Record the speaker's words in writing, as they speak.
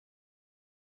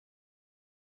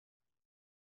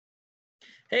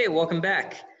Hey, welcome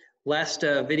back. Last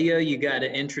video, you got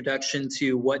an introduction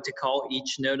to what to call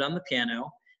each note on the piano.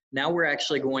 Now we're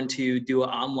actually going to do an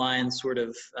online sort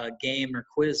of game or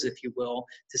quiz, if you will,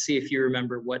 to see if you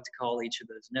remember what to call each of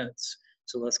those notes.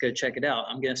 So let's go check it out.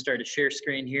 I'm going to start a share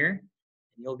screen here, and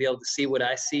you'll be able to see what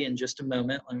I see in just a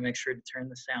moment. Let me make sure to turn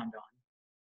the sound on.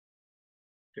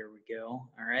 There we go.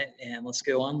 All right, and let's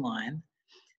go online.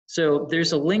 So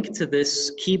there's a link to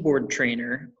this keyboard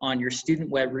trainer on your student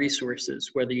web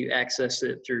resources, whether you access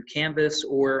it through Canvas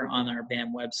or on our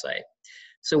BAM website.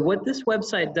 So what this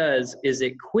website does is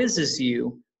it quizzes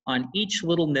you on each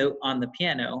little note on the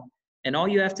piano, and all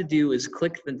you have to do is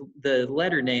click the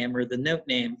letter name or the note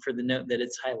name for the note that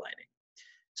it's highlighting.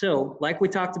 So like we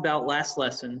talked about last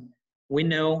lesson, we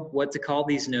know what to call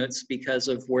these notes because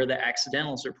of where the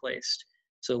accidentals are placed.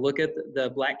 So look at the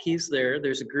black keys there.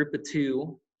 There's a group of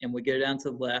two, and we go down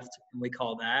to the left, and we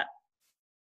call that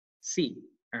C,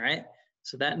 all right?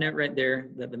 So that note right there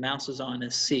that the mouse is on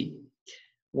is C.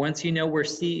 Once you know where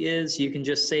C is, you can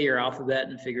just say your alphabet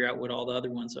and figure out what all the other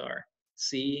ones are.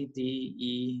 C, D,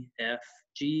 E, F,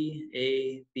 G,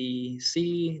 A, B,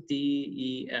 C, D,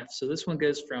 E, F. So this one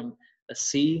goes from a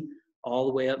C all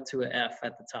the way up to an F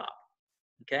at the top,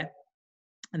 okay?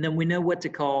 And then we know what to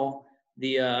call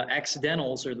the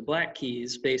accidentals or the black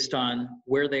keys based on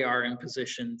where they are in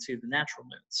position to the natural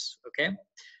notes, okay?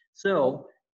 So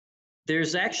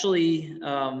there's actually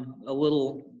a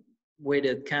little way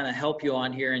to kind of help you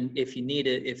on here, and if you need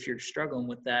it, if you're struggling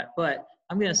with that, but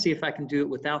I'm gonna see if I can do it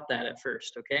without that at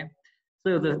first, okay?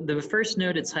 So the first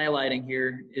note it's highlighting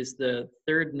here is the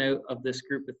third note of this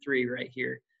group of three right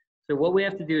here. So what we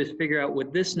have to do is figure out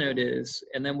what this note is,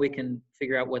 and then we can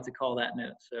figure out what to call that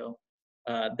note. So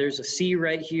there's a C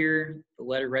right here. The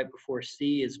letter right before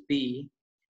C is B.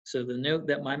 So the note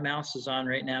that my mouse is on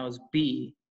right now is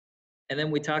B. And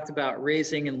then we talked about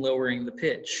raising and lowering the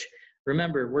pitch.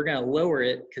 Remember, we're going to lower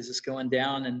it because it's going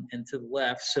down and to the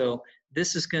left. So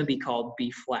this is going to be called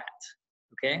B flat,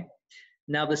 okay?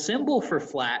 Now the symbol for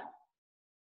flat,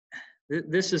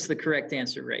 this is the correct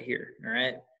answer right here, all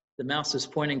right? The mouse is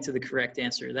pointing to the correct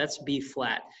answer. That's B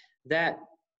flat. That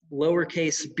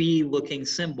lowercase b looking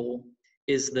symbol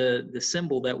is the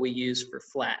symbol that we use for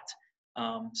flat.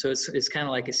 So it's kind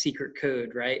of like a secret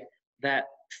code, right? That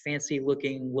fancy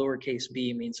looking lowercase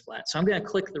b means flat. So I'm going to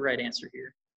click the right answer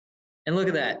here. And look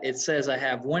at that. It says I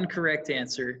have one correct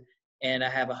answer and I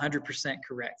have 100%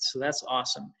 correct. So that's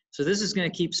awesome. So this is going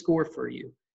to keep score for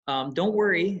you. Don't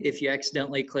worry if you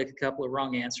accidentally click a couple of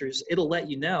wrong answers. It'll let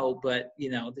you know, but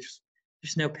you know,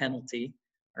 there's no penalty.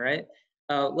 All right.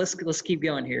 Let's keep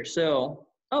going here. So,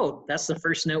 oh, that's the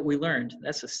first note we learned.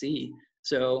 That's a C.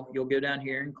 So you'll go down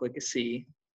here and click a C.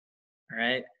 All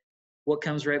right. What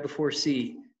comes right before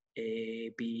C?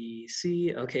 A, B,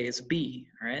 C. Okay, it's B.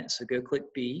 All right. So go click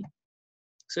B.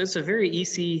 So it's a very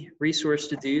easy resource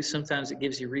to do. Sometimes it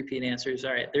gives you repeat answers.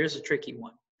 All right, there's a tricky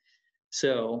one.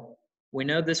 So we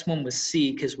know this one was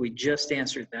C because we just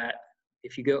answered that.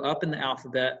 If you go up in the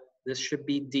alphabet, this should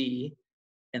be D,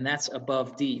 and that's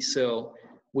above D. So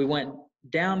we went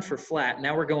down for flat.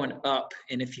 Now we're going up.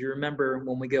 And if you remember,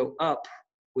 when we go up,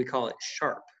 we call it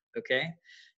sharp, okay?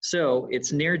 So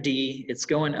it's near D. It's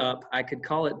going up. I could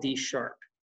call it D sharp.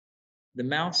 The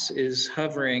mouse is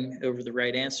hovering over the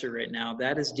right answer right now.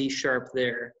 That is D sharp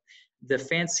there. The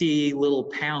fancy little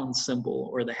pound symbol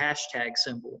or the hashtag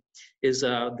symbol is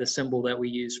the symbol that we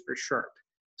use for sharp.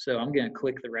 So I'm going to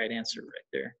click the right answer right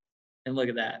there. And look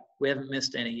at that. We haven't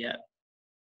missed any yet.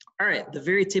 All right, the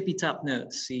very tippy top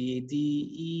notes, C, D,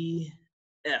 E,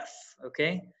 F,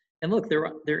 okay? And look,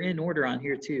 they're in order on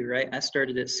here too, right? I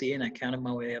started at C and I counted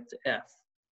my way up to F,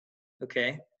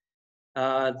 okay?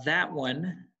 That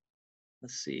one,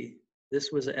 let's see,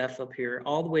 this was an F up here.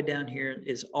 All the way down here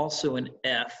is also an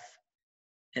F,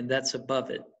 and that's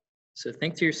above it. So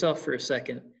think to yourself for a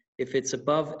second. If it's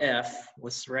above F,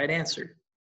 what's the right answer?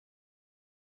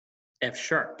 F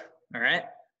sharp, all right?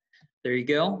 There you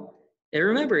go. And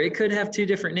remember, it could have two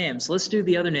different names. Let's do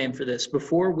the other name for this.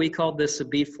 Before we called this a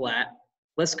B flat,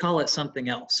 let's call it something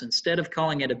else. Instead of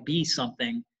calling it a B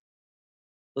something,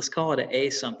 let's call it an A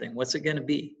something. What's it gonna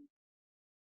be?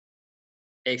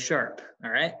 A sharp,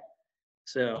 all right?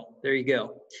 So there you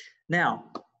go.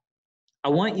 Now, I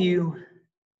want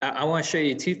to show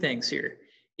you two things here.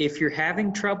 If you're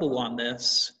having trouble on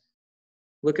this,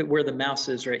 look at where the mouse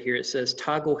is right here. It says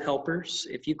toggle helpers.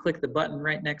 If you click the button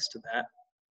right next to that,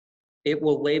 it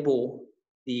will label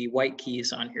the white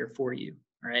keys on here for you,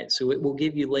 all right? So it will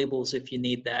give you labels if you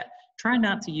need that. Try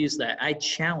not to use that. I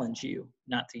challenge you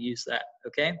not to use that,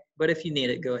 okay? But if you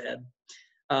need it, go ahead.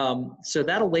 So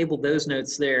that'll label those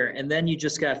notes there, and then you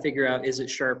just got to figure out, is it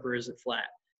sharp or is it flat?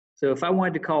 So if I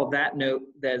wanted to call that note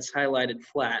that's highlighted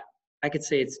flat, I could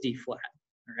say it's D flat,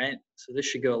 all right? So this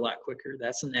should go a lot quicker.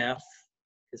 That's an F,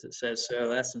 because it says so,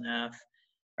 that's an F.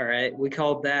 All right, we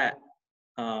called that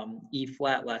E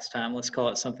flat last time. Let's call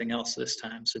it something else this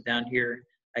time. So down here,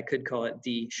 I could call it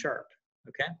D sharp,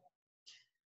 okay?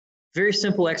 Very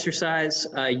simple exercise.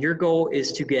 Your goal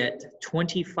is to get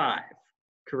 25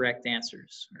 correct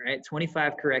answers, all right?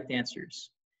 25 correct answers.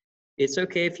 It's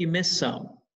okay if you miss some.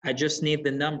 I just need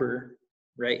the number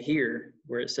right here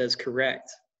where it says correct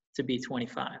to be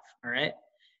 25, all right?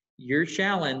 Your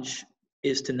challenge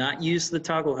is to not use the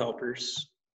toggle helpers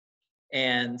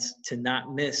and to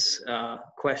not miss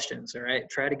questions, all right?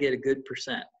 Try to get a good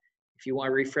percent. If you want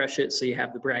to refresh it so you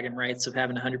have the bragging rights of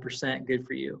having 100%, good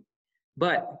for you.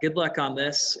 But good luck on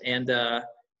this, and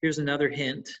here's another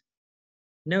hint.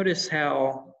 Notice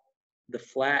how the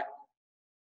flat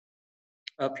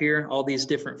up here, all these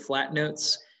different flat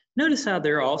notes, notice how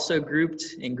they're also grouped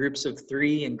in groups of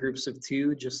 3 and groups of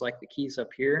 2, just like the keys up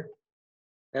here.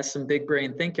 That's some big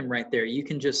brain thinking right there. You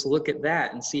can just look at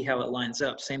that and see how it lines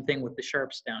up. Same thing with the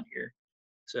sharps down here.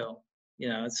 So, you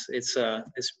know, it's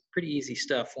pretty easy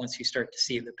stuff once you start to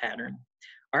see the pattern.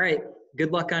 All right,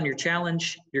 good luck on your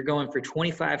challenge. You're going for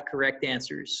 25 correct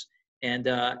answers. And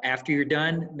after you're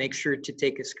done, make sure to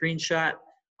take a screenshot.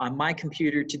 On my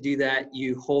computer, to do that,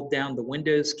 you hold down the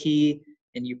Windows key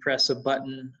and you press a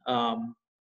button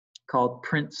called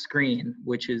Print Screen,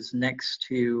 which is next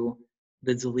to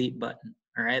the delete button.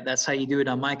 All right, that's how you do it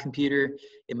on my computer.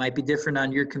 It might be different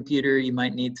on your computer. You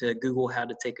might need to Google how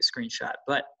to take a screenshot.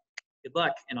 But good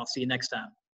luck, and I'll see you next time.